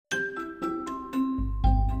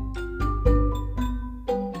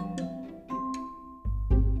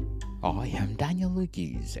I am Daniel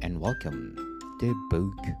Lucas and welcome to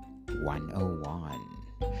Book 101.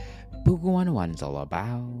 Book 101 is all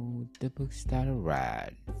about the books that I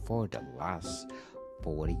read for the last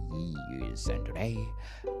 40 years, and today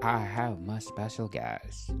I have my special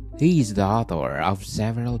guest. He is the author of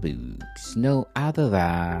several books, no other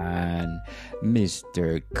than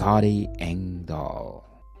Mr. Cody Engdahl.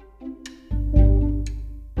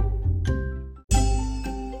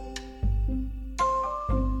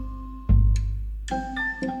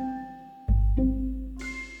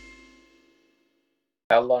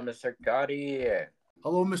 Hello, Mr. Cody.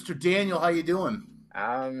 Hello, Mr. Daniel. How you doing?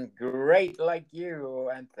 I'm great like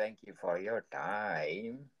you, and thank you for your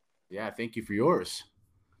time. Yeah, thank you for yours.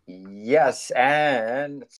 Yes,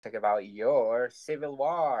 and let's talk about your Civil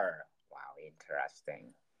War. Wow,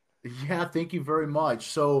 interesting. Yeah, thank you very much.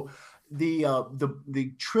 So,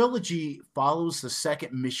 the trilogy follows the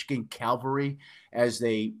Second Michigan Cavalry as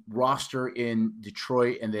they roster in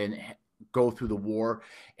Detroit and then go through the war,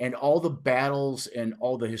 and all the battles and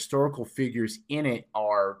all the historical figures in it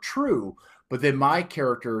are true. But then my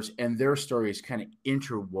characters and their story is kind of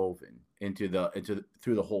interwoven through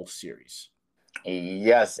the whole series.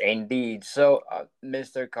 Yes, indeed. So,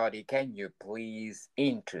 Mr. Cody, can you please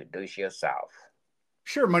introduce yourself?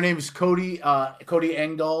 Sure. My name is Cody. Cody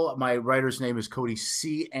Engdahl. My writer's name is Cody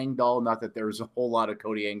C. Engdahl. Not that there's a whole lot of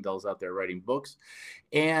Cody Engdahls out there writing books.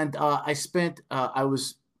 And I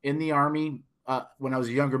was in the Army when I was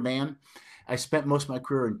a younger man. I spent most of my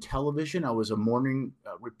career in television. I was a morning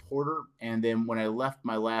reporter. And then when I left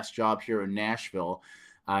my last job here in Nashville,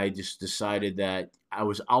 I just decided that I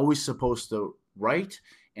was always supposed to write.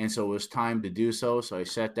 And so it was time to do so. So I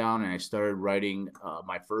sat down and I started writing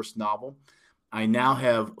my first novel. I now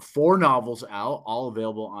have four novels out, all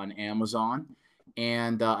available on Amazon,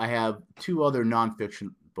 and I have two other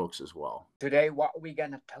nonfiction books as well. Today, what we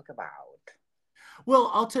gonna talk about?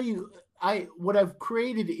 Well, I'll tell you, I what I've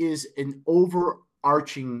created is an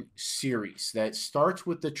overarching series that starts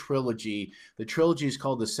with the trilogy. The trilogy is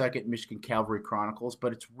called the Second Michigan Cavalry Chronicles,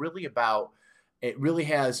 but it's really about it really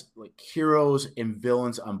has like heroes and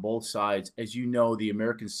villains on both sides. As you know, the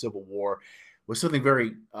American Civil War was something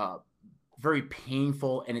very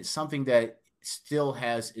painful, and it's something that still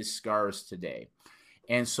has its scars today.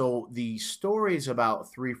 And so the story is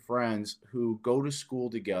about three friends who go to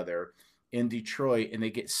school together in Detroit, and they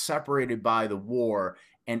get separated by the war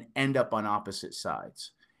and end up on opposite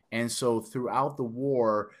sides. And so throughout the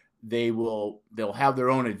war, they'll have their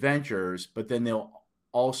own adventures, but then they'll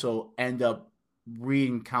also end up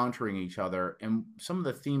re-encountering each other. And some of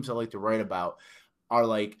the themes I like to write about are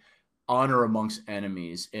like honor amongst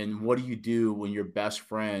enemies, and what do you do when your best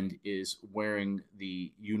friend is wearing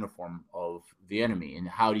the uniform of the enemy, and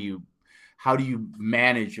how do you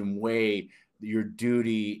manage and weigh your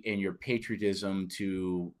duty and your patriotism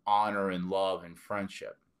to honor and love and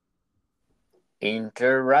friendship.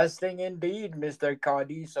 Interesting indeed, Mr.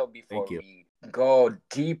 Cody. So Thank before you. we go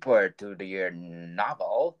deeper to your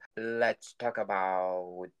novel, let's talk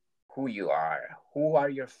about who you are. Who are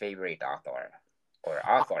your favorite author or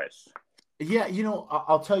authors? Yeah,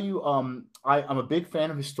 I'll tell you. I'm a big fan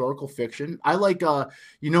of historical fiction. I like,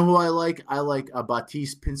 who I like? I like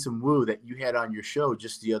Baptiste Pinson Wu that you had on your show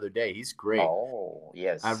just the other day. He's great. Oh, I've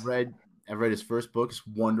yes. read I've read his first book. It's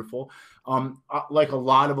wonderful. Like a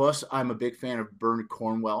lot of us, I'm a big fan of Bernard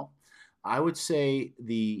Cornwell. I would say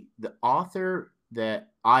the author that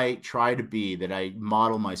I try to be, that I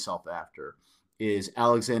model myself after, is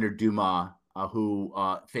Alexander Dumas, who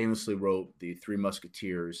famously wrote the Three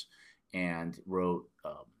Musketeers and wrote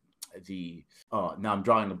the now I'm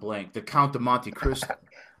drawing a blank, the Count of Monte Cristo.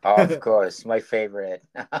 Of course, my favorite.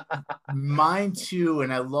 Mine too,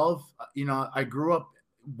 and I love. I grew up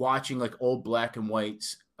watching like old black and white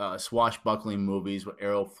swashbuckling movies with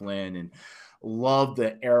Errol Flynn, and loved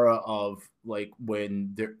the era of like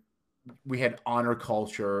when we had honor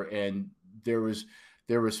culture, and there was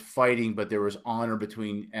there was fighting, but there was honor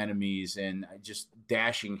between enemies and just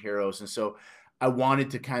dashing heroes. And so I wanted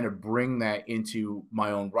to kind of bring that into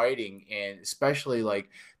my own writing, and especially like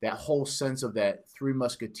that whole sense of that Three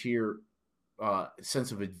Musketeer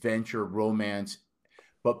sense of adventure, romance,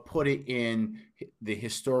 but put it in the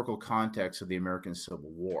historical context of the American Civil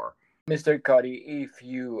War. Mr. Cody, if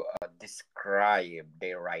you describe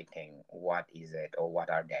their writing, what is it or what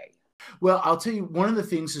are they? Well, I'll tell you, one of the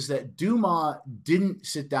things is that Dumas didn't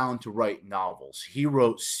sit down to write novels. He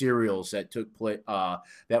wrote serials that took place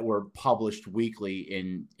that were published weekly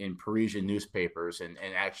in Parisian newspapers, and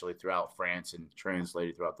actually throughout France and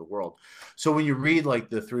translated throughout the world. So when you read like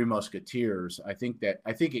the Three Musketeers, I think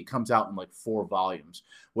it comes out in like four volumes.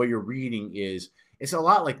 What you're reading is it's a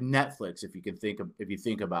lot like Netflix if you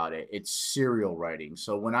think about it. It's serial writing.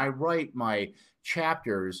 So when I write my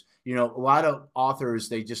chapters, you know, a lot of authors,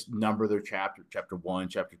 they just number their chapter 1,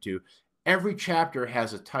 chapter 2. Every chapter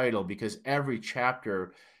has a title because every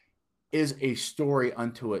chapter is a story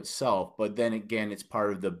unto itself, but then again, it's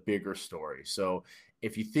part of the bigger story. So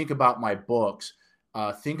if you think about my books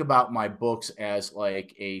as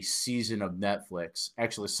like a season of Netflix.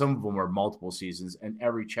 Actually, some of them are multiple seasons, and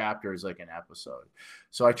every chapter is like an episode.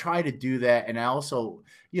 So I try to do that, and I also,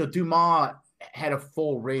 you know, Dumas had a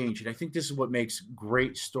full range, and I think this is what makes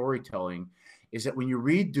great storytelling, is that when you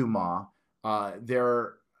read Dumas,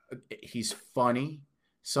 there he's funny.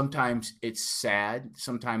 Sometimes it's sad.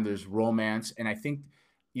 Sometimes there's romance, and I think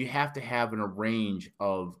you have to have a range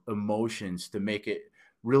of emotions to make it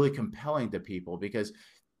really compelling to people. Because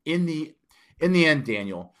in the in the end,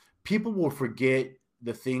 Daniel, people will forget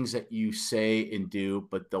the things that you say and do,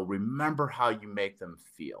 but they'll remember how you make them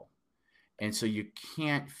feel. And so you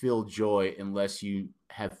can't feel joy unless you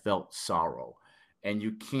have felt sorrow. And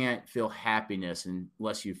you can't feel happiness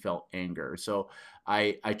unless you felt anger. So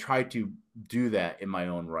I try to do that in my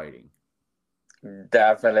own writing.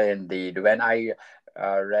 Definitely, indeed. When I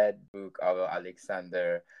read book of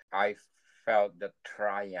Alexander, I felt the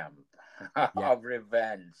triumph Yeah. of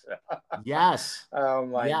revenge. Yes. Oh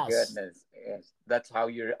my Yes. goodness! Yes, that's how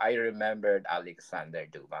you. I remembered Alexander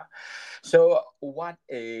Dumas. So, what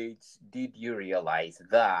age did you realize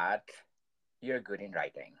that you're good in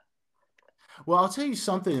writing? Well, I'll tell you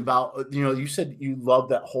something about, you know, you said you love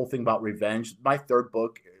that whole thing about revenge. My third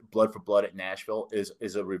book, Blood for Blood at Nashville,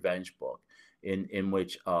 is a revenge book in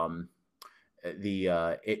which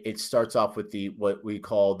it starts off with the what we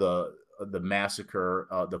call the massacre,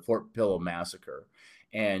 the Fort Pillow massacre,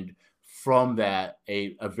 and from that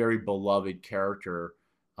a very beloved character.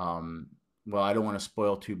 Um, well, I don't want to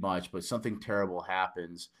spoil too much, but something terrible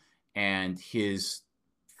happens, and his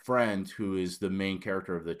friend, who is the main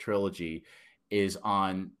character of the trilogy, is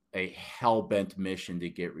on a hell bent mission to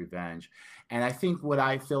get revenge. And I think what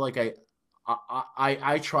I feel like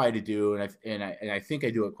I try to do, and I think I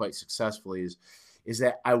do it quite successfully, is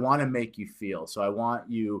that I want to make you feel. So I want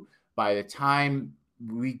you, by the time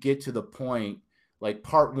we get to the point, like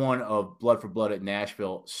part one of Blood for Blood at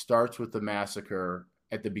Nashville starts with the massacre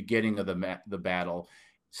at the beginning of the battle,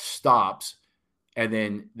 stops, and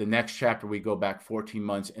then the next chapter we go back 14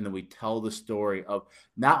 months, and then we tell the story of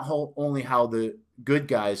not only how the good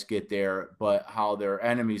guys get there, but how their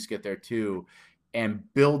enemies get there too, and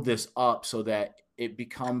build this up so that it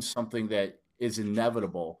becomes something that is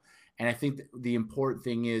inevitable. And I think the important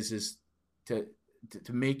thing is to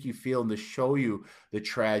to make you feel and to show you the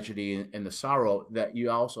tragedy and the sorrow, that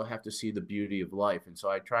you also have to see the beauty of life. And so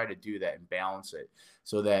I try to do that and balance it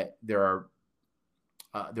so that there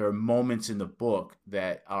are moments in the book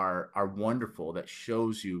that are wonderful, that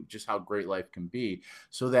shows you just how great life can be,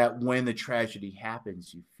 so that when the tragedy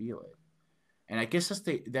happens, you feel it. And I guess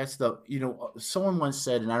that's the you know, someone once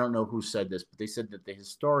said, and I don't know who said this, but they said that the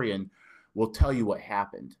historian will tell you what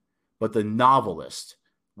happened, but the novelist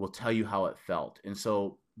will tell you how it felt. And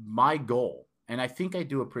so my goal, and I think I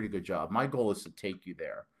do a pretty good job, my goal is to take you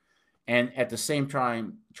there, and at the same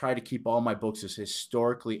time try to keep all my books as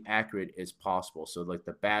historically accurate as possible. So like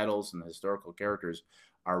the battles and the historical characters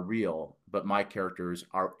are real, but my characters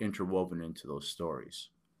are interwoven into those stories.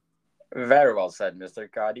 Very well said, Mr.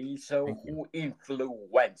 Cody. So, Thank you. who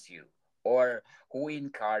influenced you, or who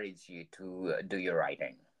encouraged you to do your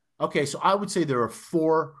writing? Okay, so I would say there are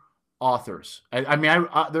four authors. I mean,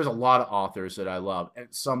 there's a lot of authors that I love, and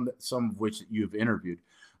some of which you've interviewed.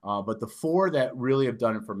 But the four that really have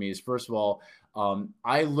done it for me is, first of all,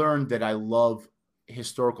 I learned that I love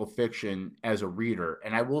historical fiction as a reader.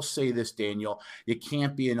 And I will say this, Daniel, you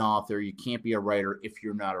can't be an author, you can't be a writer if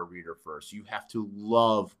you're not a reader first. You have to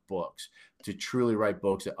love books to truly write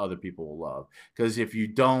books that other people will love. Because if you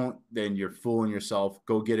don't, then you're fooling yourself.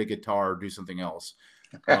 Go get a guitar or do something else.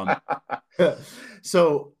 Um,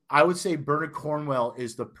 so I would say Bernard Cornwell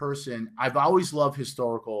is the person. I've always loved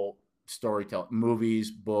historical storytelling, movies,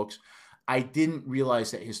 books. I didn't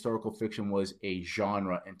realize that historical fiction was a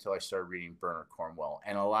genre until I started reading Bernard Cornwell.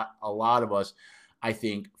 And a lot of us, I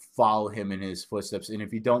think, follow him in his footsteps. And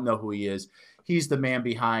if you don't know who he is, he's the man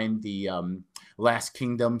behind the Last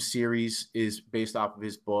Kingdom series, is based off of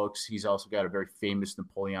his books. He's also got a very famous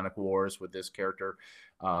Napoleonic Wars with this character,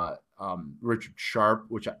 Richard Sharp,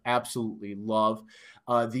 which I absolutely love.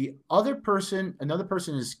 Another person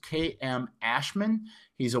is K.M. Ashman.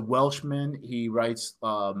 He's a Welshman. He writes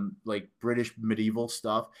like British medieval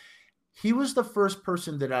stuff. he was the first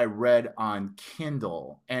person that I read on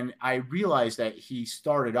Kindle, and I realized that he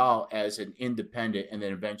started out as an independent and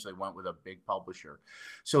then eventually went with a big publisher.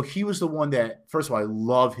 So he was the one that, first of all, I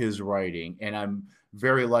love his writing, and I'm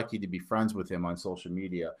very lucky to be friends with him on social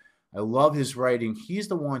media. I love his writing. He's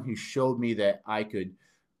the one who showed me that I could,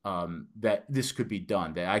 that this could be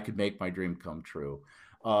done, that I could make my dream come true.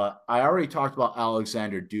 I already talked about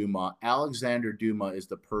Alexander Dumas. Alexander Dumas is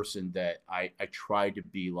the person that I try to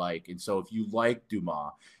be like. And so if you like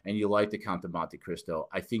Dumas and you like the Count of Monte Cristo,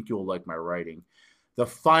 I think you'll like my writing. The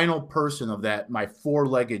final person of that, my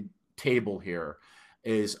four-legged table here,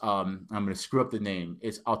 is I'm going to screw up the name.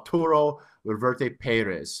 It's Arturo Reverte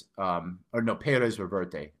Perez. Or no, Perez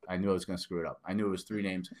Reverte. I knew I was going to screw it up. I knew it was three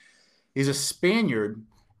names. He's a Spaniard,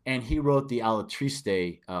 and he wrote the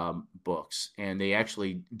Alatriste books, and they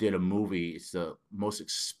actually did a movie. It's the most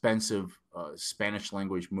expensive Spanish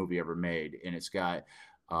language movie ever made, and it's got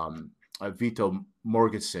Vito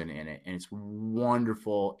Morgensen in it, and it's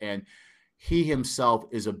wonderful. And he himself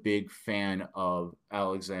is a big fan of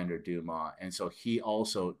Alexander Dumas, and so he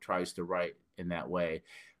also tries to write in that way.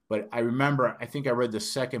 But I remember, I think I read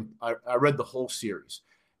I read the whole series,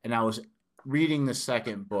 and I was reading the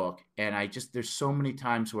second book, and there's so many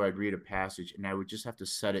times where I'd read a passage and I would just have to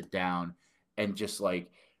set it down and just like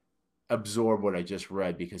absorb what I just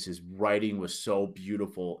read, because his writing was so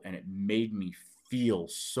beautiful and it made me feel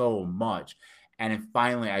so much. And then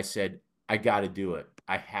finally I said, I got to do it.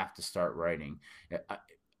 I have to start writing.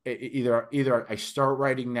 Either I start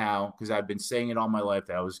writing now, because I've been saying it all my life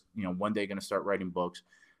that I was, one day going to start writing books.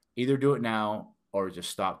 Either do it now or just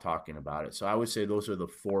stop talking about it. So I would say those are the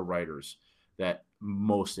four writers that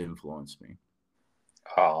most influenced me.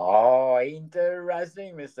 Oh,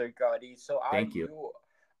 interesting, Mr. Cody. So Thank you.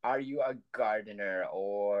 Are you a gardener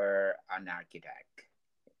or an architect?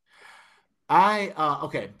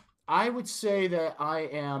 Okay. I would say that I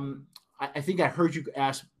am. I think I heard you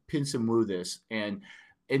ask Pinsamu this, and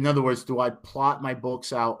in other words, do I plot my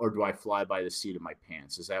books out or do I fly by the seat of my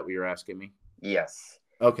pants? Is that what you're asking me? Yes.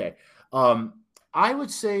 Okay. I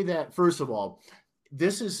would say that, first of all,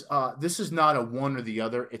 this is not a one or the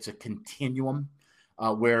other. It's a continuum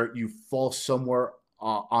where you fall somewhere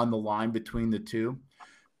on the line between the two.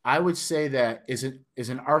 I would say that is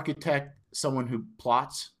an architect someone who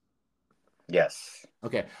plots? Yes.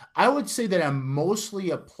 Okay. I would say that I'm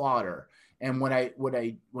mostly a plotter. And when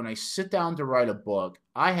I sit down to write a book,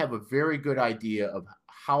 I have a very good idea of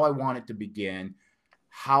how I want it to begin,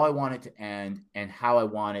 how I want it to end, and how I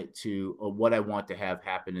want it to, or what I want to have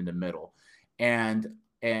happen in the middle, and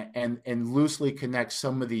loosely connect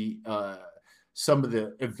some of the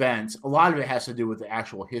events. A lot of it has to do with the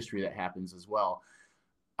actual history that happens as well.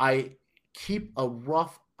 I keep a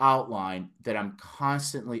rough outline that I'm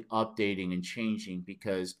constantly updating and changing,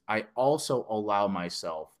 because I also allow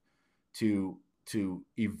myself to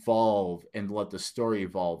evolve and let the story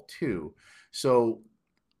evolve too. So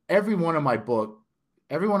every one of my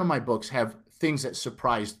books have things that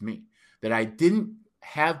surprised me that I didn't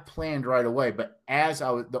have planned right away, but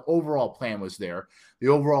the overall plan was there, the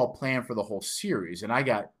overall plan for the whole series. And I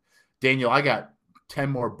got 10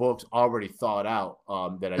 more books already thought out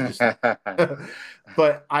that I just,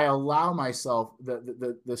 but I allow myself,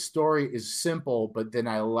 the story is simple, but then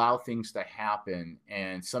I allow things to happen.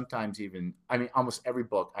 And sometimes even, almost every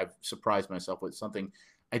book I've surprised myself with something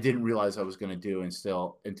I didn't realize I was going to do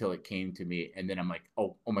until it came to me. And then I'm like,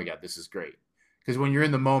 oh my God, this is great. Because when you're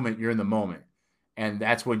in the moment, you're in the moment. And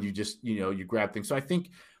that's when you just, you grab things. So I think,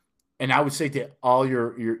 and I would say to all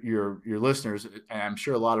your listeners, and I'm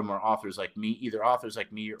sure a lot of them are authors like me, either authors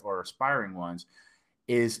like me or aspiring ones,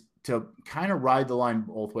 is to kind of ride the line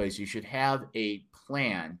both ways. You should have a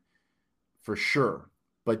plan for sure,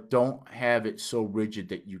 but don't have it so rigid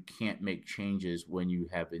that you can't make changes when you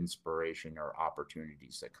have inspiration or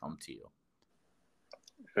opportunities that come to you.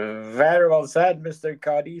 Very well said, Mr.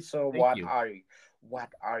 Cody. So Thank you. What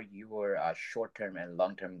are your short-term and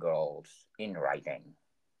long-term goals in writing?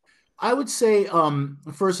 I would say,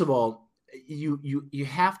 first of all, you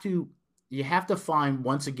have to find,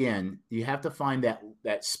 once again, you have to find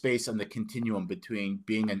that space on the continuum between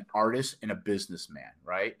being an artist and a businessman,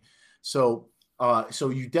 right? So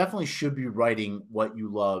you definitely should be writing what you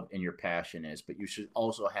love and your passion is, but you should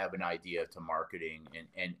also have an idea to marketing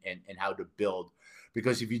and how to build,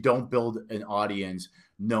 because if you don't build an audience,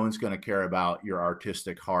 no one's going to care about your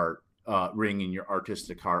artistic heart, ringing your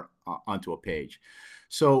artistic heart onto a page.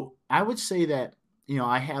 So I would say that,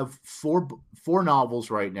 I have four novels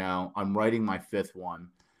right now. I'm writing my fifth one.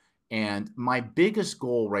 And my biggest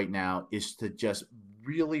goal right now is to just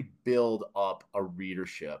really build up a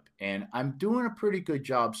readership. And I'm doing a pretty good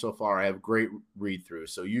job so far. I have great read through.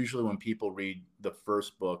 So usually when people read the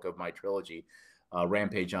first book of my trilogy,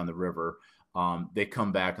 Rampage on the River, they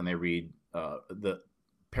come back and they read the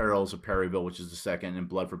Perils of Perryville, which is the second, and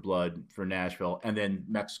Blood for Blood for Nashville, and then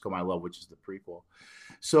Mexico My Love, which is the prequel.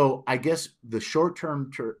 So I guess the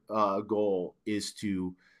short-term goal is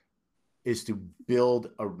to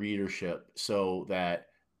build a readership so that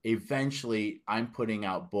eventually I'm putting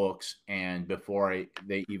out books, and before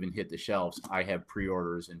they even hit the shelves, I have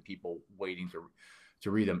pre-orders and people waiting to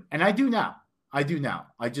read them. And I do now.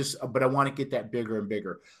 But I want to get that bigger and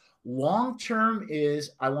bigger. Long term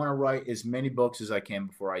is I want to write as many books as I can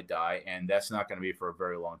before I die, and that's not going to be for a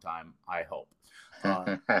very long time, I hope.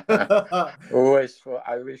 I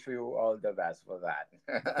wish you all the best for that.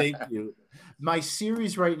 Thank you. My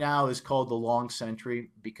series right now is called The Long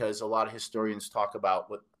Century because a lot of historians talk about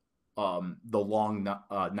what the long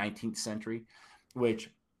 19th century,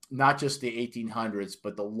 which not just the 1800s,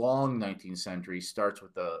 but the long 19th century starts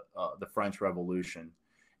with the French Revolution,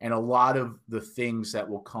 and a lot of the things that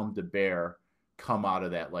will come to bear come out of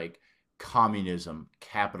that, like communism,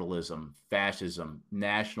 capitalism, fascism,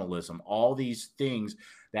 nationalism, all these things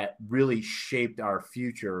that really shaped our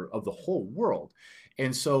future of the whole world.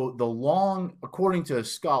 And so according to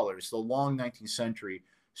scholars, the long 19th century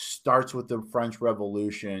starts with the French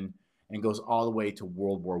Revolution and goes all the way to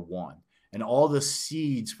World War I. And all the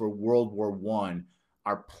seeds for World War I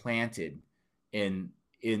are planted in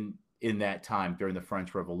that time during the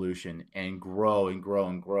French Revolution and grow and grow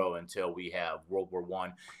and grow until we have World War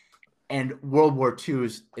I. And World War II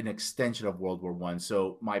is an extension of World War I.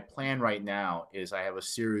 So my plan right now is I have a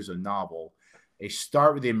series of novels. They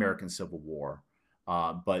start with the American Civil War,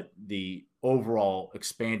 but the overall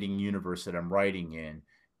expanding universe that I'm writing in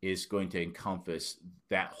is going to encompass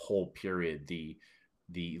that whole period, the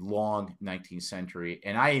long 19th century.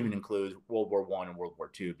 And I even include World War I and World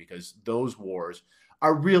War II because those wars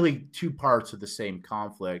are really two parts of the same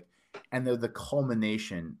conflict, and they're the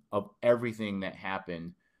culmination of everything that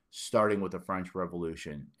happened starting with the French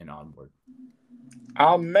Revolution and onward.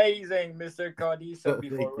 Amazing, Mr. Cody. So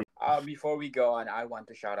Thank you. before we go on, I want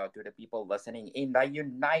to shout out to the people listening in the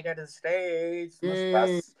United States.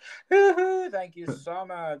 Yay. Thank you so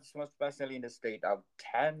much, most especially in the state of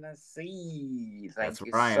Tennessee. Thank That's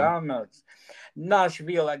you where I so am. much.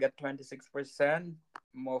 Nashville, I got 26%.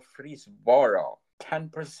 Murfreesboro,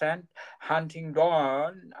 10%.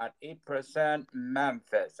 Huntingdon at 8%.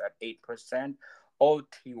 Memphis at 8%.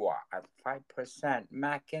 Ottawa at 5%,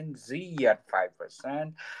 Mackenzie at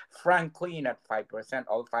 5%, Franklin at 5%,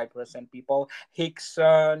 all 5% people,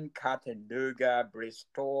 Hickson, Chattanooga,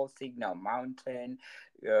 Bristol, Signal Mountain,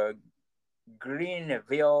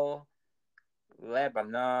 Greenville,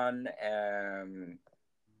 Lebanon,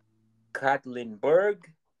 Katlinburg,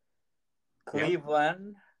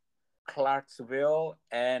 Cleveland, Clarksville,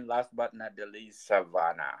 and last but not the least,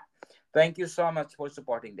 Savannah. Thank you so much for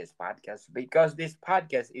supporting this podcast because this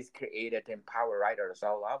podcast is created to empower writers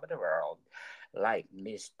all over the world, like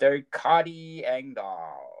Mr. Cody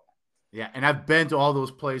Engdahl. Yeah, and I've been to all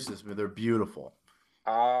those places, but they're beautiful.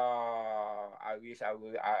 I wish I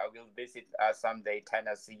will visit someday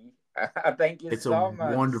Tennessee. Thank you It's a so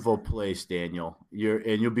much. wonderful place, Daniel.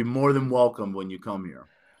 You'll be more than welcome when you come here.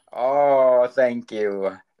 Oh, thank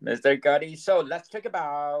you, Mr. Cody. So let's talk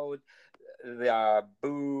about the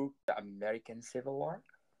book, The American Civil War.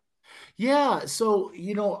 Yeah, so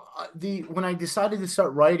the when I decided to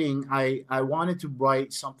start writing, I wanted to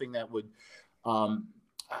write something that would um,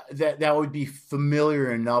 that would be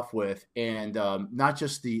familiar enough with, and not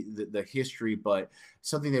just the history, but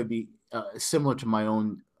something that would be similar to my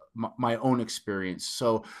own experience.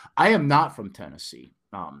 So I am not from Tennessee.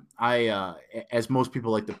 As most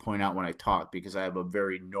people like to point out when I talk, because I have a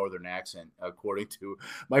very northern accent, according to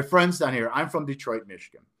my friends down here. I'm from Detroit,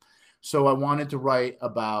 Michigan. So I wanted to write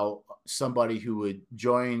about somebody who would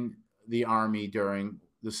join the army during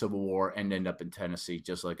the Civil War and end up in Tennessee,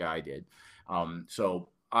 just like I did. So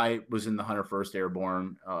I was in the 101st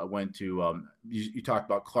Airborne. Went to you talked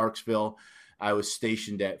about Clarksville. I was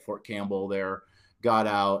stationed at Fort Campbell there. Got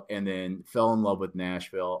out and then fell in love with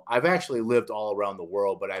Nashville. I've actually lived all around the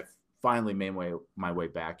world, but I've finally made my way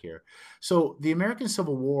back here. So the American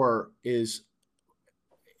Civil War it's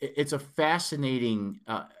a fascinating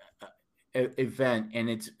event, and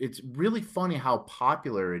it's really funny how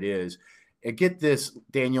popular it is. And get this,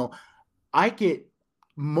 Daniel, I get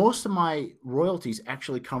most of my royalties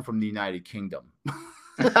actually come from the United Kingdom,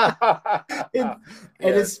 and Yes.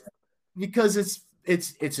 it's because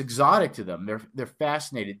it's exotic to them. They're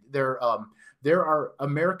fascinated. there are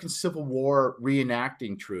American Civil War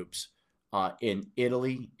reenacting troops in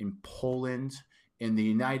Italy, in Poland, in the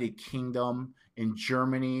United Kingdom, in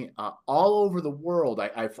Germany, all over the world.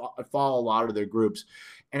 I follow a lot of their groups.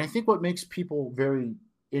 And I think what makes people very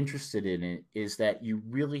interested in it is that you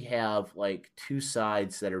really have like two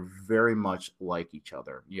sides that are very much like each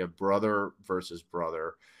other. You have brother versus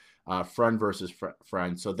brother, friend versus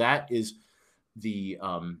friend. So that is the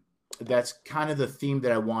that's kind of the theme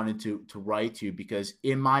that I wanted to write to, because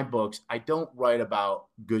in my books I don't write about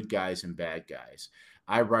good guys and bad guys.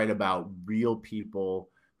 I write about real people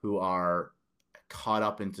who are caught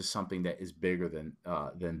up into something that is bigger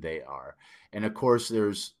than they are. And of course,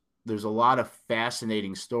 there's a lot of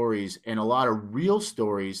fascinating stories and a lot of real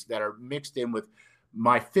stories that are mixed in with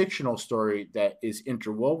my fictional story that is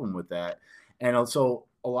interwoven with that. And also,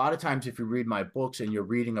 a lot of times, if you read my books and you're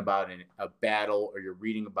reading about a battle or you're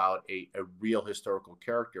reading about a real historical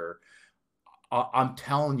character, I'm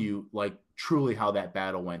telling you, like, truly how that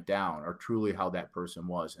battle went down or truly how that person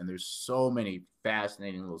was. And there's so many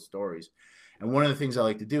fascinating little stories. And one of the things I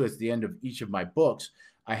like to do is at the end of each of my books,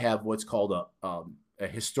 I have what's called a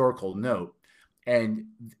historical note. And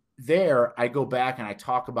there I go back and I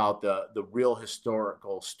talk about the real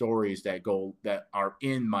historical stories that are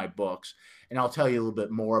in my books, and I'll tell you a little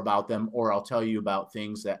bit more about them, or I'll tell you about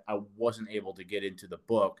things that I wasn't able to get into the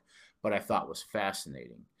book but I thought was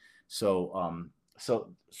fascinating. So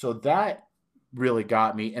that really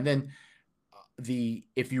got me. And then the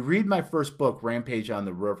if you read my first book, Rampage on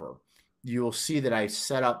the River, you'll see that I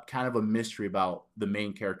set up kind of a mystery about the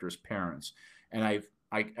main character's parents, and I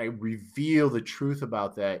reveal the truth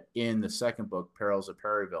about that in the second book, Perils of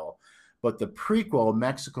Perryville. But the prequel,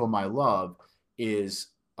 Mexico, My Love, is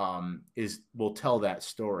will tell that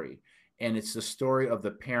story, and it's the story of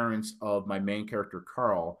the parents of my main character,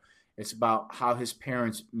 Carl. It's about how his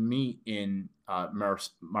parents meet in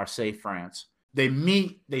Marseille, France. They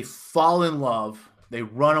meet, they fall in love, they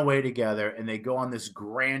run away together, and they go on this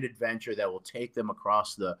grand adventure that will take them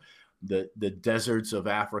across the deserts of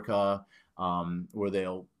Africa, where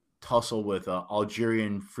they'll tussle with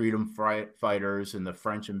Algerian freedom fighters and the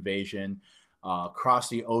French invasion. Across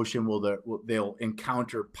the ocean, they'll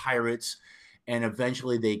encounter pirates, and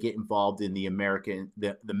eventually they get involved in the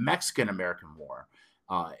Mexican American War,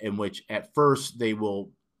 in which at first they will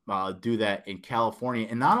do that in California.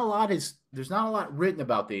 And there's not a lot written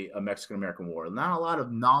about the Mexican American War. Not a lot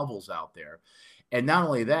of novels out there. And not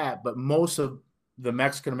only that, but most of the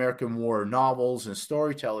Mexican American War novels and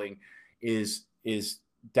storytelling is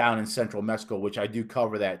down in central Mexico, which I do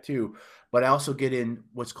cover that too. But I also get in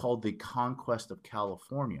what's called the conquest of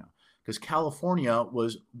California, because California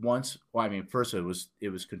was once, well, I mean, first it was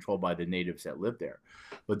controlled by the natives that lived there,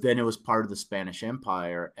 but then it was part of the Spanish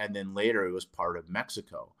Empire, and then later it was part of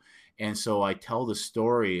Mexico. And so I tell the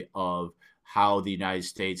story of how the United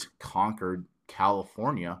States conquered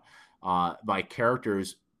California. My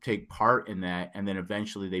characters take part in that, and then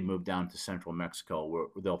eventually they move down to central Mexico, where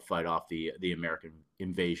they'll fight off the American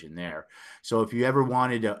invasion there. So if you ever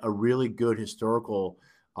wanted a really good historically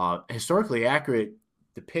accurate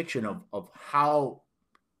depiction of how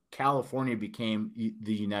California became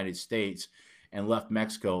the United States and left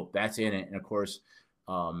Mexico, that's in it. And of course,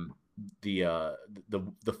 the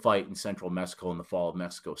fight in central Mexico and the fall of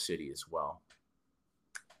Mexico City as well.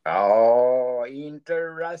 Oh,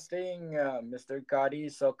 interesting, Mr. Cody.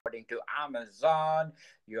 So, according to Amazon,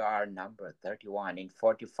 you are number 31 in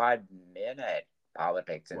 45 minute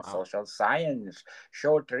politics and Wow. social science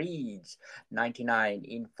short reads, 99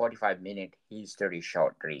 in 45-minute history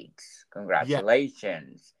short reads. Yeah.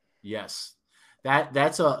 Congratulations. Yes.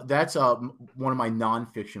 That's one of my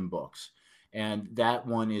nonfiction books, and that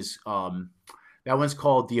one's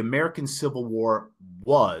called "The American Civil War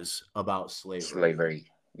Was About Slavery." Slavery.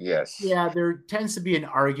 Yes. Yeah, there tends to be an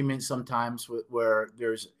argument sometimes where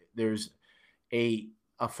there's a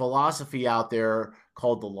a philosophy out there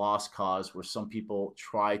called the lost cause, where some people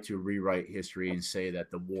try to rewrite history and say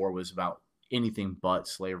that the war was about anything but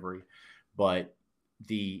slavery. But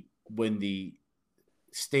when the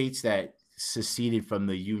states that seceded from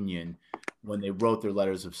the Union, when they wrote their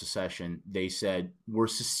letters of secession, they said, we're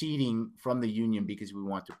seceding from the Union because we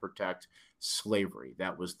want to protect slavery.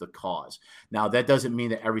 That was the cause. Now, that doesn't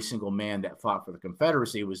mean that every single man that fought for the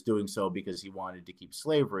Confederacy was doing so because he wanted to keep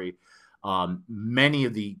slavery. Many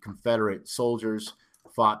of the Confederate soldiers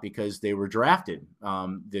fought because they were drafted.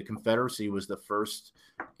 The Confederacy was the first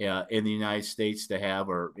in the United States to have,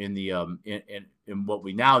 or in the in what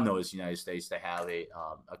we now know as the United States, to have a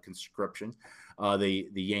conscription. The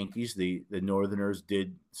Yankees, the Northerners,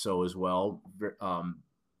 did so as well.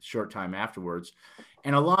 short time afterwards.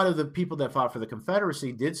 And a lot of the people that fought for the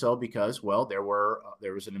Confederacy did so because, well, there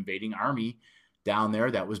was an invading army down there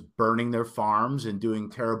that was burning their farms and doing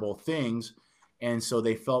terrible things, and so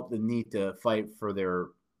they felt the need to fight for their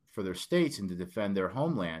states and to defend their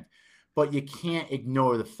homeland. But you can't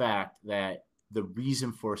ignore the fact that the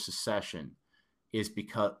reason for secession is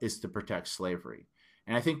to protect slavery.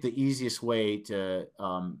 And I think the easiest way to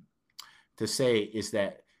say is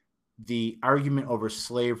that the argument over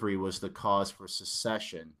slavery was the cause for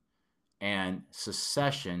secession, and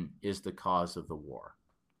secession is the cause of the war.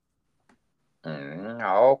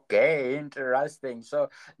 Okay, interesting. So,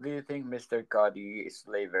 do you think, Mr. Cody,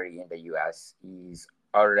 slavery in the U.S. is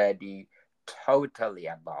already totally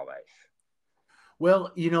abolished?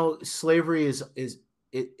 Well, slavery is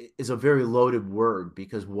a very loaded word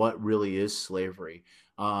because what really is slavery?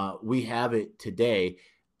 We have it today.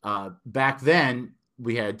 Back then,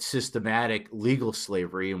 we had systematic legal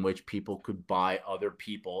slavery in which people could buy other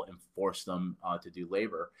people and force them to do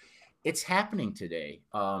labor. It's happening today.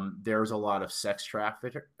 There's a lot of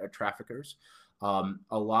traffickers. A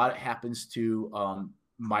lot happens to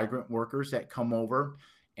migrant workers that come over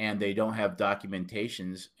and they don't have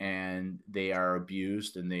documentations and they are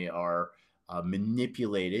abused and they are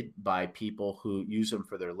manipulated by people who use them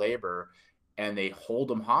for their labor, and they hold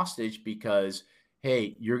them hostage because,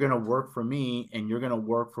 hey, you're going to work for me and you're going to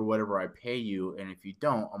work for whatever I pay you, and if you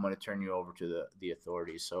don't, I'm going to turn you over to the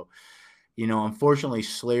authorities. So, unfortunately,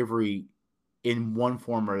 slavery in one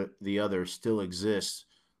form or the other still exists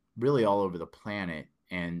really all over the planet.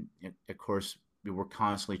 And of course, we're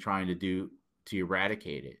constantly trying to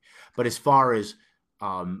eradicate it. But as far as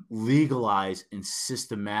legalized and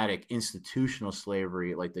systematic institutional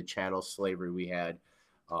slavery, like the chattel slavery we had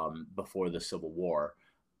before the Civil War,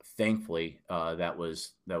 thankfully that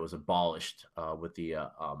was abolished with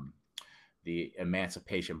the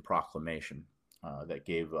Emancipation Proclamation that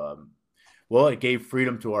gave it gave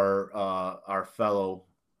freedom to our fellow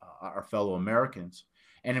Americans.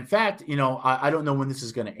 And in fact, I don't know when this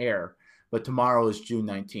is going to air, but tomorrow is June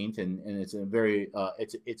 19th, and it's a very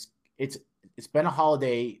it's been a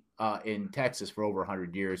holiday in Texas for over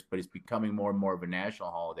 100 years, but it's becoming more and more of a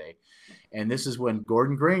national holiday. And this is when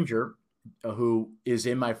Gordon Granger, who is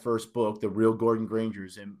in my first book, The Real Gordon Granger,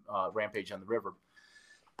 is in Rampage on the River.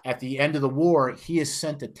 At the end of the war, he is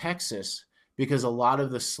sent to Texas because a lot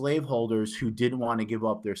of the slaveholders who didn't want to give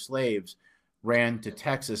up their slaves ran to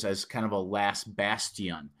Texas as kind of a last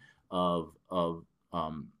bastion of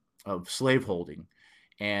slaveholding.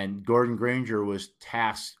 And Gordon Granger was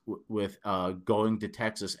tasked with going to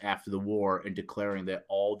Texas after the war and declaring that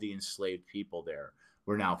all the enslaved people there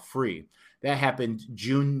were now free. That happened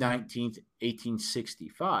June 19th,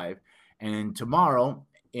 1865. And tomorrow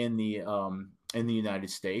in the United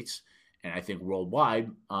States, and I think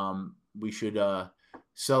worldwide, we should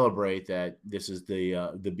celebrate that this is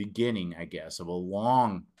the beginning, I guess, of a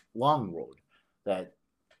long, long road that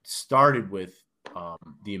started with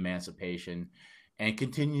the emancipation and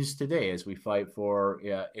continues today as we fight for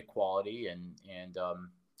equality and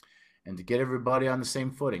to get everybody on the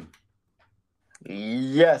same footing.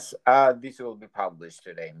 Yes, this will be published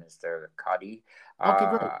today, Mr. Cody. Okay,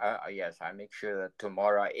 great. Yes, I make sure that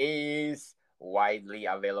tomorrow is widely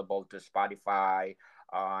available to Spotify,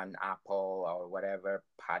 on Apple, or whatever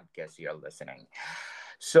podcast you're listening.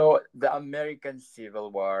 So, the American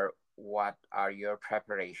Civil War, what are your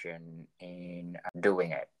preparation in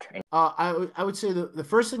doing it? I would say the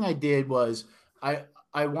first thing I did was I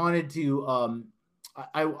wanted to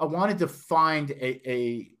I wanted to find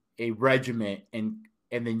a regiment and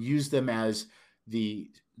then use them as the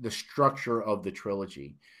structure of the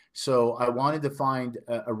trilogy. So I wanted to find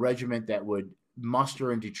a regiment that would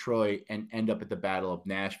muster in Detroit and end up at the Battle of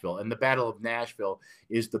Nashville. And the Battle of Nashville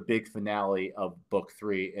is the big finale of Book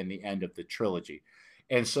 3 and the end of the trilogy.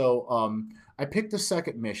 And so I picked the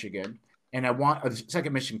 2nd Michigan, and I want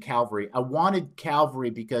 2nd Michigan Cavalry. I wanted cavalry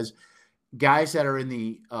because guys that are in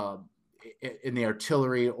the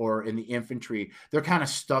artillery or in the infantry, they're kind of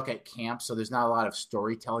stuck at camp, so there's not a lot of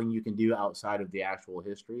storytelling you can do outside of the actual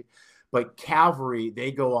history. But cavalry,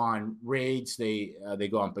 they go on raids, they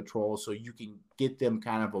go on patrols, so you can get them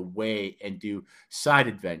kind of away and do side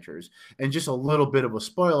adventures. And just a little bit of a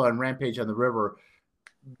spoiler on Rampage on the River,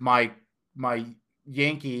 my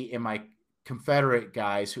Yankee and my Confederate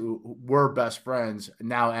guys who were best friends,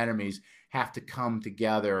 now enemies, have to come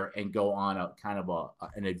together and go on a kind of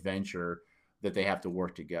an adventure that they have to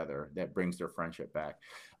work together that brings their friendship back.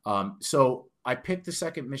 So I picked the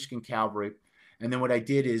 2nd Michigan Cavalry. And then what I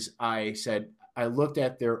did is I looked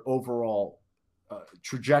at their overall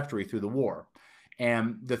trajectory through the war.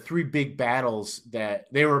 And the three big battles that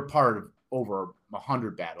they were part of, over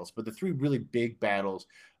 100 battles, but the three really big battles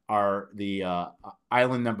are the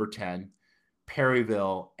Island Number 10,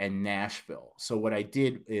 Perryville, and Nashville. So what I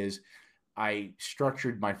did is I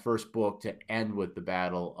structured my first book to end with the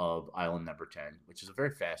Battle of Island Number 10, which is a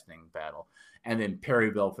very fascinating battle, and then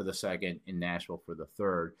Perryville for the second and Nashville for the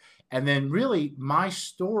third. And then really my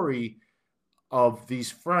story of these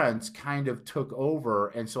friends kind of took over.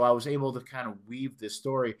 And so I was able to kind of weave this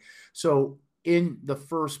story. So in the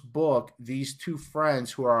first book, these two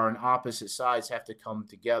friends who are on opposite sides have to come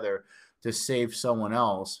together to save someone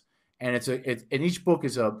else. And and each book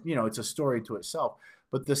is it's a story to itself.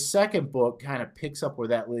 But the second book kind of picks up where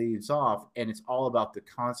that leaves off, and it's all about the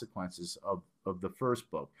consequences of the first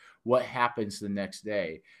book. What happens the next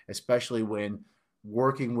day, especially when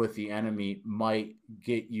working with the enemy might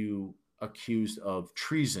get you accused of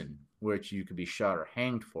treason, which you could be shot or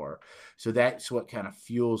hanged for. So that's what kind of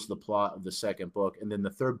fuels the plot of the second book. And then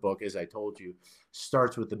the third book, as I told you,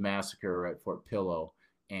 starts with the massacre at Fort Pillow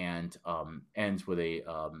and ends with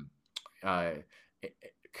uh,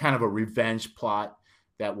 kind of a revenge plot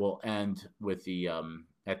that will end with the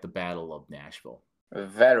at the Battle of Nashville.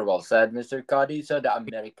 Very well said, Mr. Cody. So, the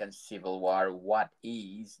American Civil War, what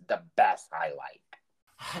is the best highlight?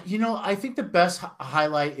 I think the best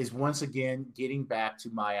highlight is once again getting back to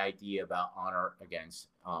my idea about honor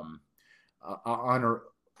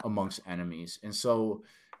amongst enemies. And so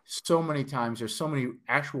many times there's so many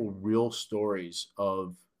actual real stories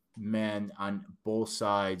of men on both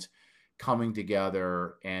sides coming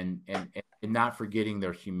together and not forgetting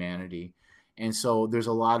their humanity. And so there's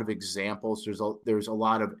a lot of examples. There's a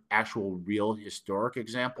lot of actual real historic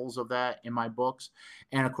examples of that in my books,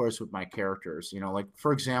 and of course with my characters. Like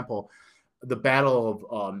for example, the Battle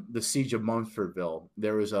of the Siege of Munfordville.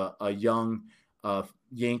 There was a young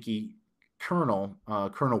Yankee colonel,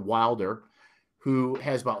 Colonel Wilder, who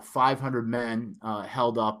has about 500 men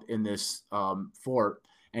held up in this fort,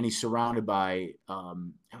 and he's surrounded by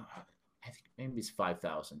I think maybe it's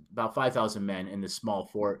 5,000, about 5,000 men in this small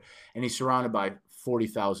fort, and he's surrounded by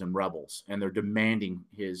 40,000 rebels, and they're demanding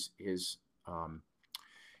his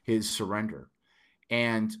surrender.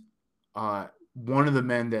 And one of the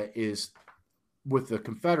men that is with the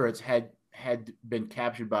Confederates had been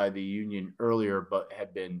captured by the Union earlier, but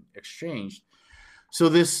had been exchanged. So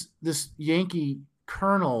this Yankee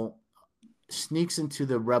colonel sneaks into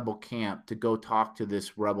the rebel camp to go talk to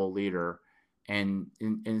this rebel leader. And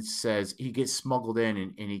says he gets smuggled in,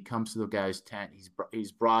 and he comes to the guy's tent.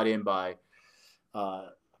 He's brought in by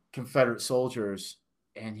Confederate soldiers,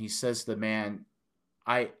 and he says to the man,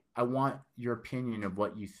 I want your opinion of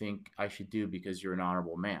what you think I should do because you're an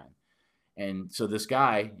honorable man. And so this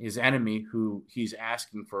guy, his enemy, who he's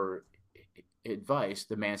asking for advice,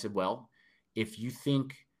 the man said, well, if you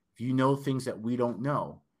know things that we don't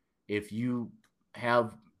know, if you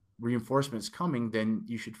have reinforcements coming, then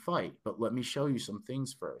you should fight. But let me show you some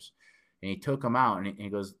things first. And he took them out, and he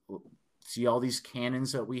goes, see all these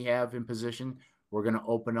cannons that we have in position? We're going to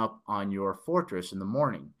open up on your fortress in the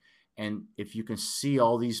morning. And if you can see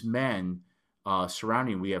all these men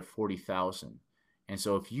surrounding, we have 40,000. And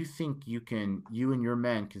so if you think you and your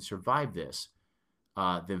men can survive this,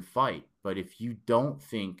 then fight. But if you don't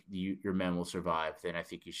think your men will survive, then I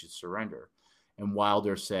think you should surrender. And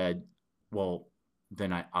Wilder said, well,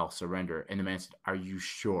 then I'll surrender. And the man said, are you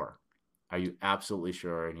sure? Are you absolutely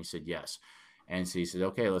sure? And he said, yes. And so he said,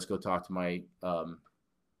 okay, let's go talk to my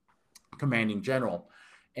commanding general.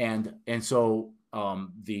 And so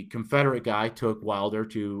the Confederate guy took Wilder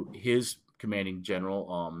to his commanding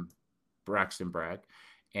general, Braxton Bragg,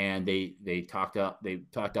 and they talked out the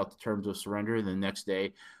terms of surrender. And the next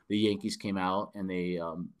day, the Yankees came out and they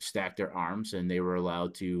stacked their arms, and they were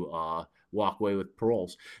allowed to walk away with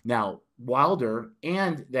paroles. Now, Wilder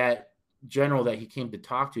and that general that he came to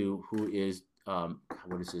talk to, who is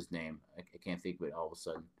what is his name? I can't think of it all of a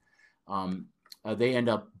sudden. They end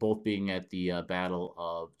up both being at the Battle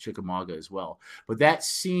of Chickamauga as well. But that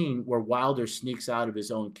scene where Wilder sneaks out of his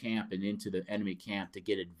own camp and into the enemy camp to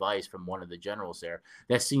get advice from one of the generals there,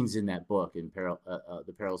 that scene's in that book, in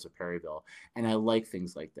The Perils of Perryville. And I like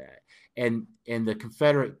things like that. And the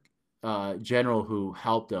Confederate general who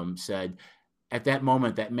helped him said, at that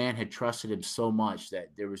moment, that man had trusted him so much that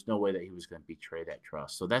there was no way that he was going to betray that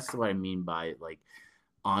trust. So that's what I mean by like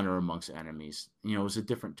honor amongst enemies. It was a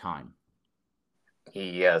different time.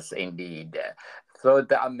 Yes, indeed. So,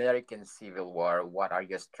 the American Civil War, what are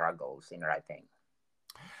your struggles in writing?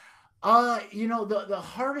 The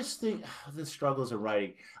hardest thing, the struggles of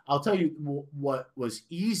writing, I'll tell you what was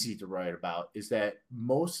easy to write about is that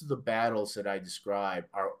most of the battles that I describe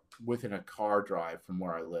are within a car drive from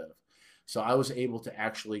where I live. So I was able to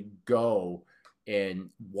actually go and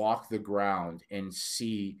walk the ground and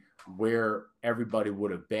see where everybody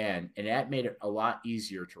would have been. And that made it a lot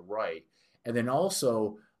easier to write. And then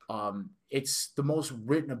also, it's the most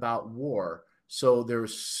written about war. So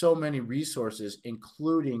there's so many resources,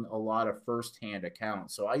 including a lot of firsthand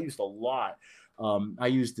accounts. So I used a lot. I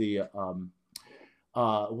used the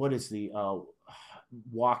what is the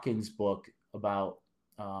Watkins book about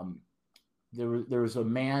there was a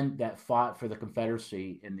man that fought for the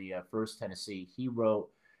Confederacy in the First Tennessee. He wrote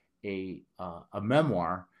a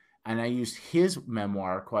memoir, and I used his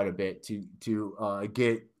memoir quite a bit to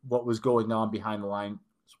get what was going on behind the lines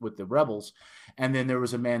with the rebels. And then there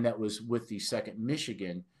was a man that was with the Second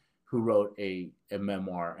Michigan who wrote a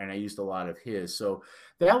memoir, and I used a lot of his. So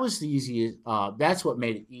that was the easiest. That's what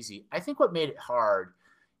made it easy. I think what made it hard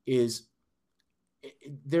is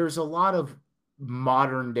there's a lot of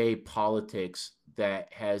modern day politics that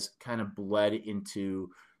has kind of bled into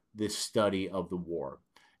this study of the war.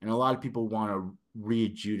 And a lot of people want to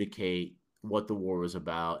re-adjudicate what the war was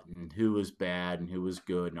about and who was bad and who was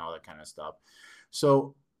good and all that kind of stuff.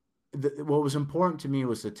 So what was important to me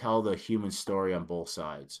was to tell the human story on both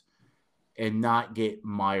sides and not get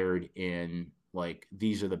mired in like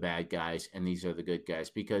these are the bad guys and these are the good guys,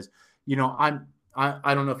 because I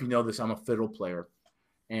don't know if you know this, I'm a fiddle player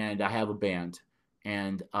and I have a band.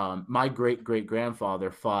 And my great great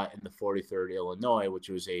grandfather fought in the 43rd Illinois, which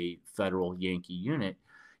was a federal Yankee unit.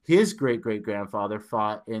 His great great grandfather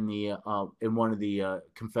fought in one of the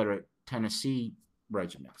Confederate Tennessee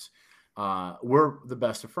regiments. We're the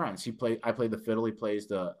best of friends. I play the fiddle. He plays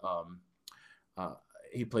the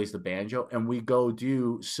banjo, and we go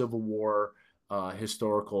do Civil War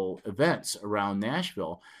historical events around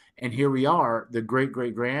Nashville. And here we are, the great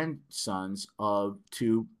great grandsons of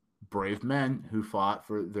two brave men who fought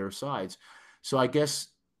for their sides. So I guess,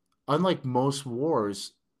 unlike most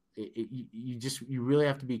wars, you really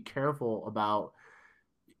have to be careful about.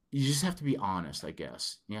 You just have to be honest. I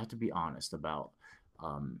guess you have to be honest about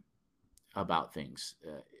things.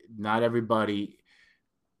 Not everybody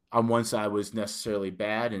on one side was necessarily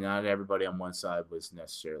bad, and not everybody on one side was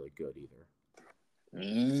necessarily good either.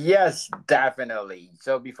 Yes, definitely.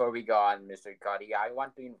 So before we go on, Mr. Cody, I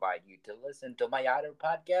want to invite you to listen to my other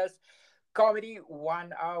podcast, Comedy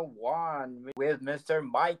 101 with Mr.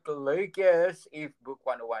 Mike Lucas. If Book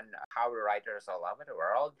 101 power writers all over the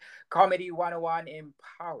world, Comedy 101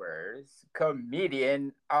 empowers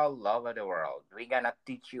comedian all over the world. We're gonna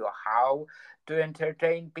teach you how to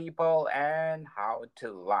entertain people and how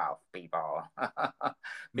to laugh people.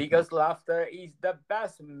 Because laughter is the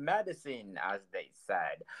best medicine, as they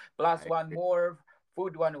said. Plus I one more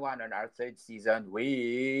Food 101 on our third season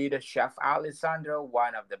with Chef Alessandro,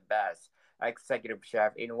 one of the best executive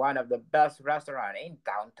chef in one of the best restaurant in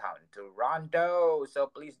downtown Toronto. So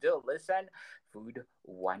please do listen, Food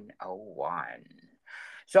 101.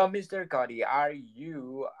 So, Mr. Cody, are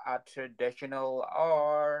you a traditional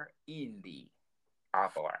or indie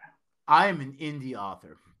author? I am an indie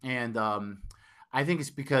author, and I think it's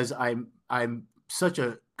because I'm such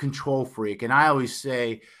a control freak. And I always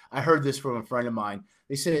say, I heard this from a friend of mine.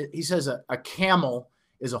 He says a camel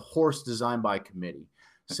is a horse designed by committee.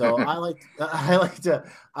 So I like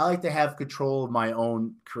to have control of my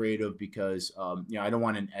own creative, because I don't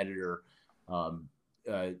want an editor um,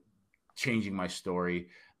 uh, changing my story.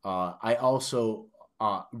 I also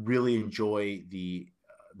really enjoy the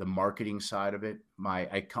marketing side of it.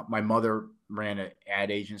 My mother ran an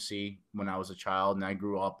ad agency when I was a child, and I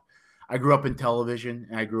grew up. I grew up in television,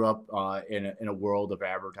 and I grew up in a world of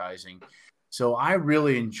advertising. So I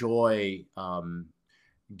really enjoy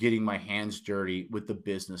getting my hands dirty with the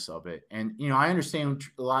business of it. And I understand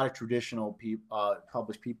a lot of traditional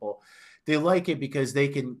published people, they like it because they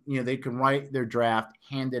can write their draft,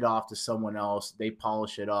 hand it off to someone else, they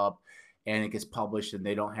polish it up, and it gets published, and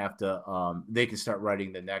they don't have to. They can start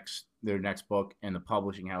writing their next book, and the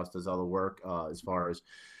publishing house does all the work as far as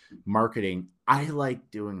marketing. I like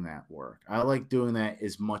doing that work. I like doing that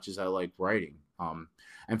as much as I like writing.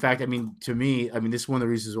 In fact, I mean, to me, I mean, this is one of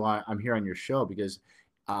the reasons why I'm here on your show, because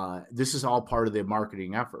this is all part of the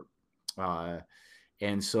marketing effort.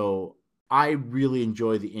 And so I really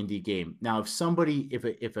enjoy the indie game. Now, if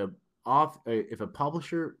a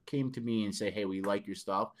publisher came to me and say, "Hey, we like your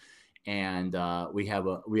stuff, and we have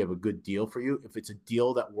a good deal for you," if it's a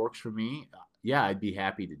deal that works for me, yeah, I'd be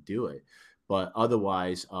happy to do it. But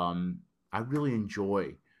otherwise, I really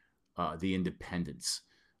enjoy the independence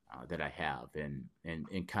that I have, and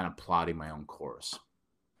kind of plotting my own course.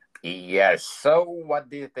 Yes. So, what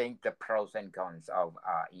do you think the pros and cons of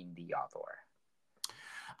indie author?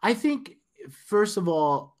 I think, first of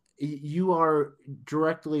all, you are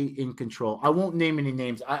directly in control. I won't name any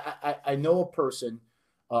names. I know a person,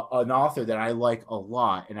 an author that I like a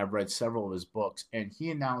lot, and I've read several of his books. And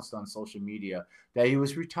he announced on social media that he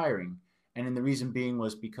was retiring, and then the reason being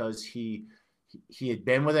was because he had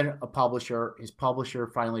been with a publisher. His publisher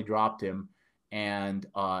finally dropped him, and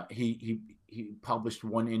he published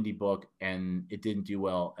one indie book, and it didn't do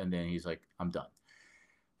well. And then he's like, "I'm done."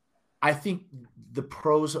 I think the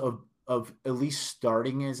pros of at least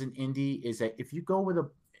starting as an indie is that if you go with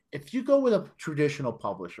a traditional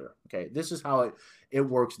publisher, okay, this is how it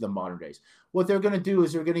works in the modern days. What they're going to do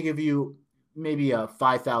is they're going to give you maybe a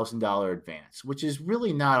 $5,000 advance, which is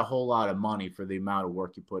really not a whole lot of money for the amount of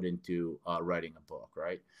work you put into writing a book,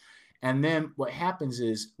 right? And then what happens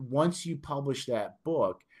is once you publish that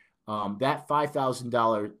book, that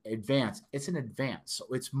 $5,000 advance, it's an advance. So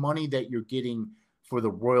it's money that you're getting for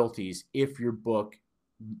the royalties if your book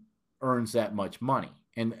earns that much money.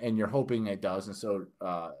 And you're hoping it does, and so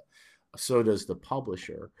does the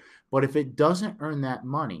publisher. But if it doesn't earn that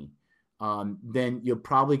money, then you'll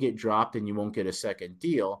probably get dropped and you won't get a second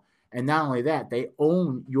deal. And not only that, they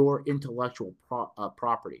own your intellectual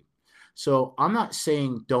property. So I'm not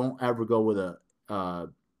saying don't ever go with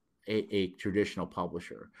a traditional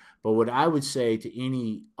publisher. But what I would say to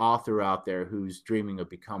any author out there who's dreaming of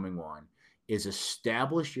becoming one is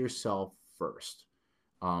establish yourself first.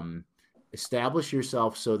 Um, Establish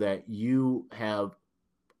yourself so that you have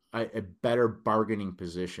a better bargaining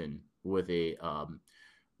position with a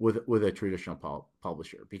traditional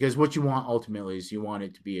publisher. Because what you want ultimately is you want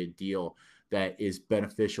it to be a deal that is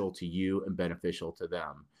beneficial to you and beneficial to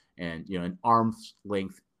them, and an arm's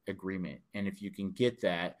length agreement. And if you can get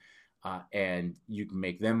that, and you can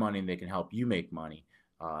make them money and they can help you make money,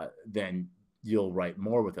 then you'll write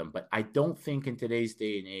more with them. But I don't think in today's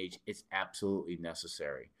day and age it's absolutely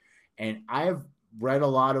necessary. And I've read a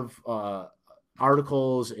lot of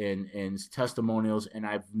articles and testimonials, and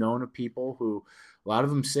I've known of people who, a lot of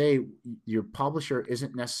them say your publisher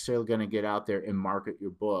isn't necessarily going to get out there and market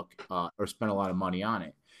your book or spend a lot of money on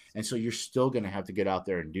it. And so you're still going to have to get out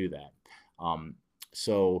there and do that.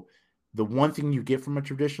 So the one thing you get from a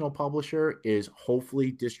traditional publisher is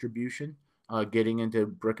hopefully distribution, getting into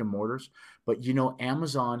brick and mortars. But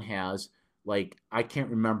Amazon has, like, I can't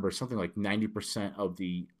remember, something like 90% of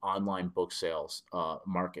the online book sales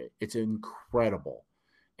market. It's incredible,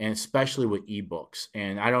 and especially with ebooks.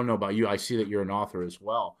 And I don't know about you. I see that you're an author as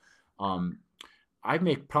well. I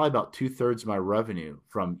make probably about 2/3 of my revenue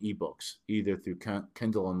from ebooks, either through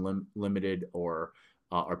Kindle Unlimited or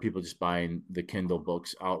people just buying the Kindle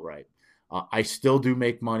books outright. I still do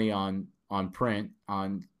make money on print,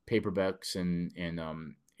 on paperbacks and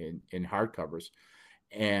hardcovers.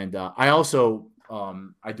 And I also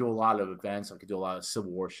I do a lot of events. I could do a lot of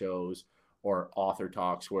Civil War shows or author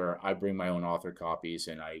talks where I bring my own author copies,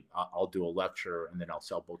 and I'll do a lecture, and then I'll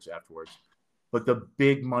sell books afterwards. But the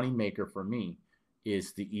big money maker for me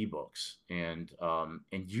is the ebooks, and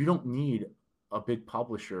you don't need a big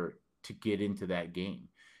publisher to get into that game.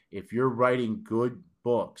 If you're writing good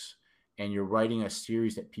books and you're writing a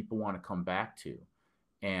series that people want to come back to,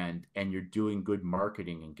 and you're doing good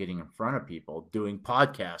marketing and getting in front of people, doing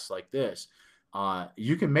podcasts like this,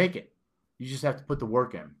 you can make it. You just have to put the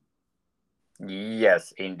work in.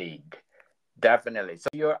 Yes, indeed. Definitely. So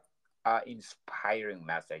your inspiring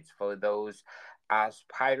message for those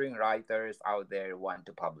aspiring writers out there who want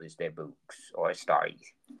to publish their books or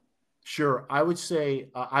stories. Sure. I would say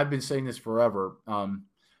I've been saying this forever,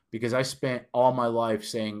 because I spent all my life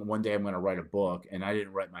saying one day I'm going to write a book, and I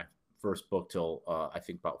didn't write my first book till I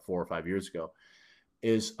think about 4 or 5 years ago.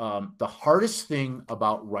 Is the hardest thing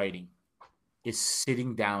about writing is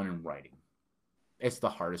sitting down and writing. It's the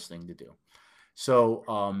hardest thing to do. So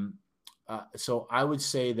so I would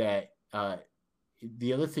say that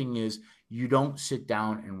the other thing is you don't sit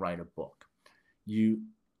down and write a book.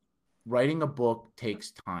 Writing a book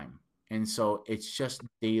takes time. And so it's just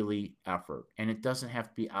daily effort. And it doesn't have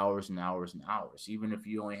to be hours and hours and hours. Even if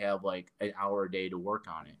you only have like an hour a day to work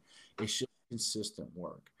on it, it's just consistent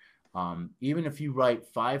work. Even if you write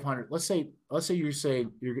 500, let's say you're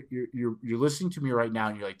saying you're listening to me right now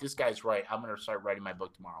and you're like, this guy's right. I'm going to start writing my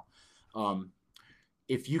book tomorrow.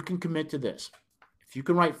 If you can commit to this, if you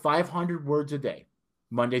can write 500 words a day,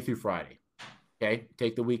 Monday through Friday, okay,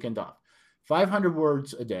 take the weekend off, 500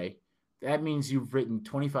 words a day. That means you've written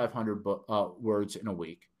 2,500 words in a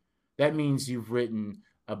week. That means you've written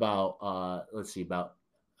about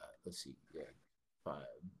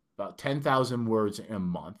about 10,000 words in a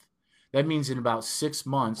month. That means in about 6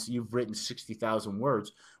 months you've written 60,000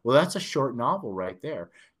 words. Well, that's a short novel right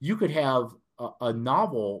there. You could have a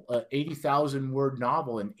novel, a 80,000 word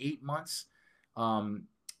novel in 8 months, and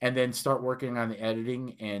then start working on the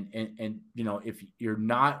editing. And if you're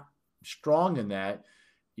not strong in that,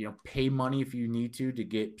 pay money if you need to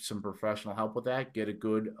get some professional help with that. Get a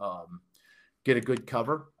good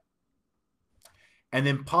cover, and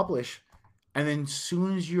then publish. And then as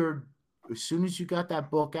soon as you got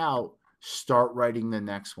that book out, start writing the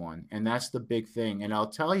next one. And that's the big thing. And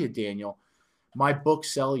I'll tell you, Daniel, my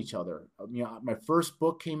books sell each other. My first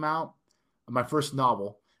book came out, my first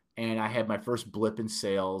novel, and I had my first blip in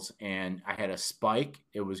sales, and I had a spike.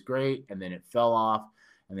 It was great, and then it fell off,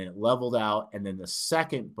 and then it leveled out, and then the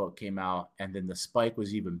second book came out, and then the spike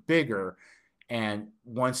was even bigger. And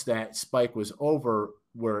once that spike was over,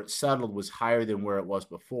 where it settled was higher than where it was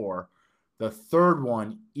before. The third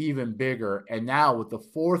one, even bigger. And now with the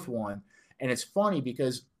fourth one, and it's funny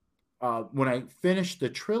because when I finished the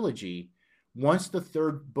trilogy, once the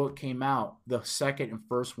third book came out, the second and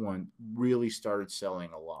first one really started selling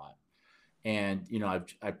a lot. And,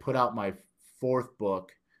 I put out my fourth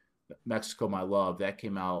book, Mexico, My Love. That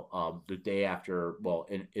came out the day after, well,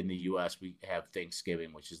 in the U.S., we have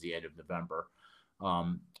Thanksgiving, which is the end of November.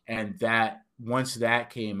 And that once that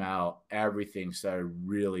came out, everything started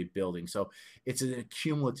really building. So it's an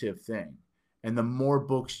accumulative thing. And the more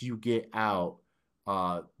books you get out,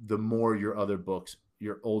 the more your older books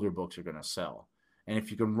are going to sell. And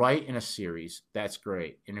if you can write in a series, that's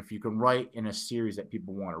great. And if you can write in a series that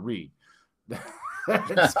people want to read,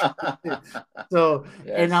 that's good. So,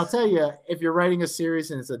 Yes. And I'll tell you, if you're writing a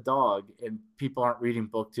series and it's a dog and people aren't reading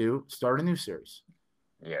book 2, start a new series.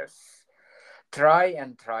 Yes. Try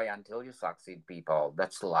and try until you succeed, people.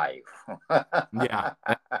 That's life. Yeah.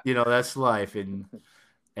 That's life. And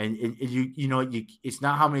it's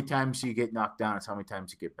not how many times you get knocked down, it's how many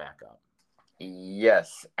times you get back up.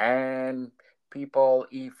 Yes. And people,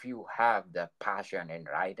 if you have the passion in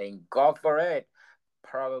writing, go for it.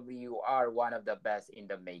 Probably you are one of the best in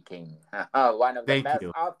the making. One of the Thank best you.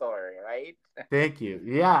 author, right? Thank you.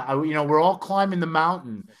 Yeah. We're all climbing the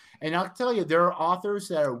mountain. And I'll tell you, there are authors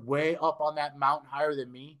that are way up on that mountain higher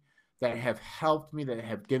than me that have helped me, that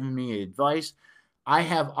have given me advice. I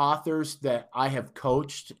have authors that I have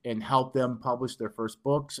coached and helped them publish their first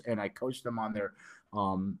books, and I coach them on their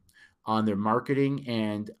marketing.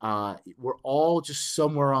 And we're all just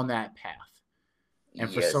somewhere on that path. And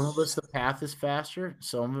for some of us, the path is faster.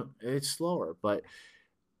 Some it's slower. But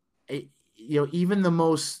even the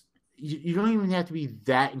most, you don't even have to be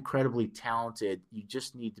that incredibly talented. You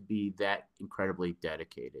just need to be that incredibly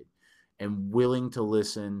dedicated and willing to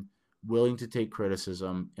listen, willing to take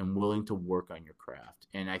criticism, and willing to work on your craft.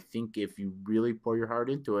 And I think if you really pour your heart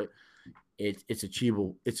into it, it's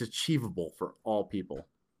achievable. It's achievable for all people.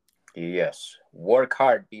 Yes. Work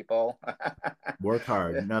hard, people. Work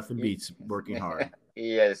hard. Nothing beats working hard.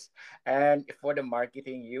 Yes. And for the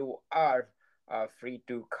marketing, you are free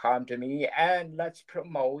to come to me and let's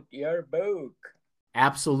promote your book.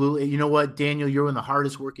 Absolutely. You know what, Daniel, you're one of the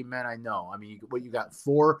hardest working men I know. I mean, you got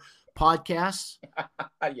 4 podcasts?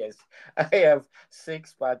 Yes. I have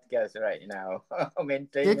 6 podcasts right now.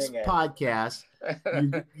 Maintaining 6 it. podcasts.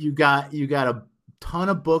 You got a ton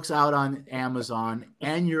of books out on Amazon,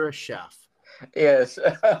 and you're a chef. Yes.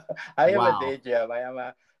 I have a Wow. day job. I am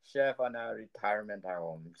a chef on a retirement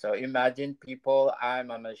home. So imagine, people,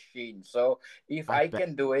 I'm a machine. So if I bet.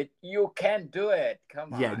 can do it, you can do it.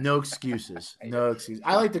 Come Yeah, on. no excuses. No excuses.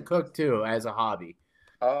 I like to cook too as a hobby.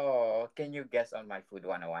 Oh, can you guess on my food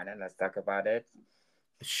 101 and let's talk about it?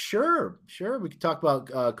 Sure. We can talk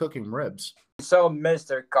about cooking ribs. So,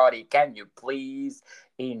 Mr. Cody, can you please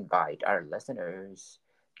invite our listeners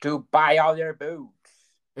to buy all your books?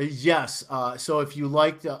 Yes. So if you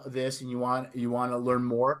liked this and you want to learn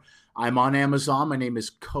more, I'm on Amazon. My name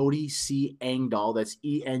is Cody C. Engdahl. That's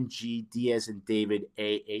ENGD as in David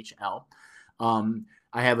AHL.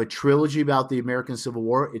 I have a trilogy about the American Civil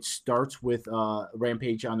War. It starts with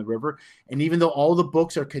Rampage on the River. And even though all the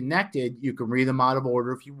books are connected, you can read them out of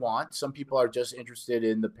order if you want. Some people are just interested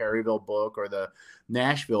in the Perryville book or the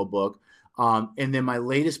Nashville book. And then my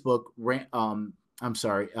latest book, Mexico,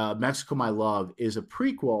 My Love, is a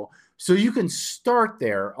prequel. So you can start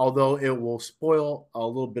there, although it will spoil a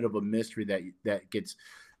little bit of a mystery that gets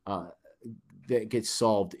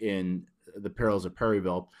solved in The Perils of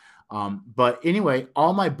Perryville. But anyway,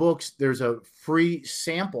 all my books, there's a free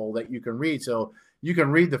sample that you can read. So you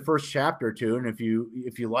can read the first chapter or 2. And if you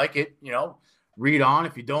like it, read on.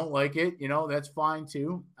 If you don't like it, that's fine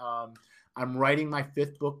too. I'm writing my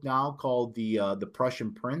 5th book now called The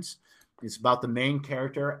Prussian Prince. It's about the main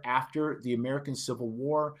character after the American Civil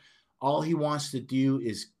War. All he wants to do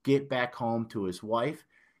is get back home to his wife.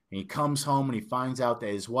 And he comes home and he finds out that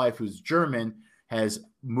his wife, who's German, has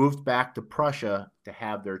moved back to Prussia to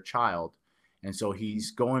have their child. And so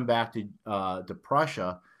he's going back to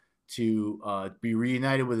Prussia to be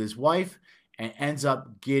reunited with his wife, and ends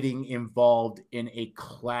up getting involved in a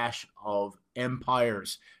clash of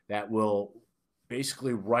empires that will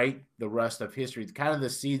basically write the rest of history. It's kind of the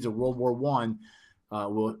seeds of World War One.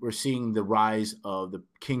 We're seeing the rise of the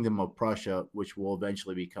Kingdom of Prussia, which will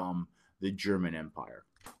eventually become the German Empire.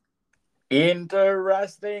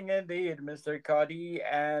 Interesting indeed, Mr. Cody.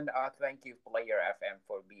 And thank you, Player FM,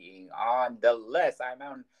 for being on the list. I'm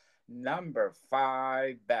on number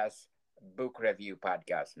 5 best book review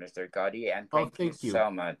podcast, Mr. Cody. And Oh, thank you thank you. so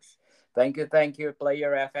much. Thank you,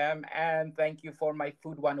 Player FM. And thank you for my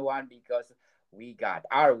Food 101 because we got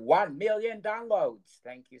our 1 million downloads.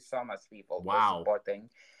 Thank you so much, people, for Wow.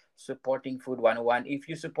 supporting Food 101. If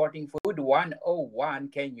you're supporting Food 101,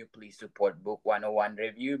 can you please support Book 101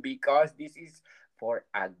 review, because this is for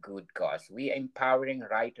a good cause. We empowering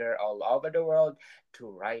writer all over the world to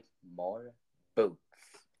write more books.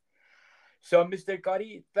 So, Mr.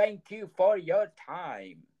 Cody, thank you for your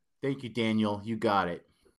time. Thank you, Daniel. You got it.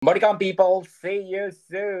 Welcome, people. See you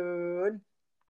soon.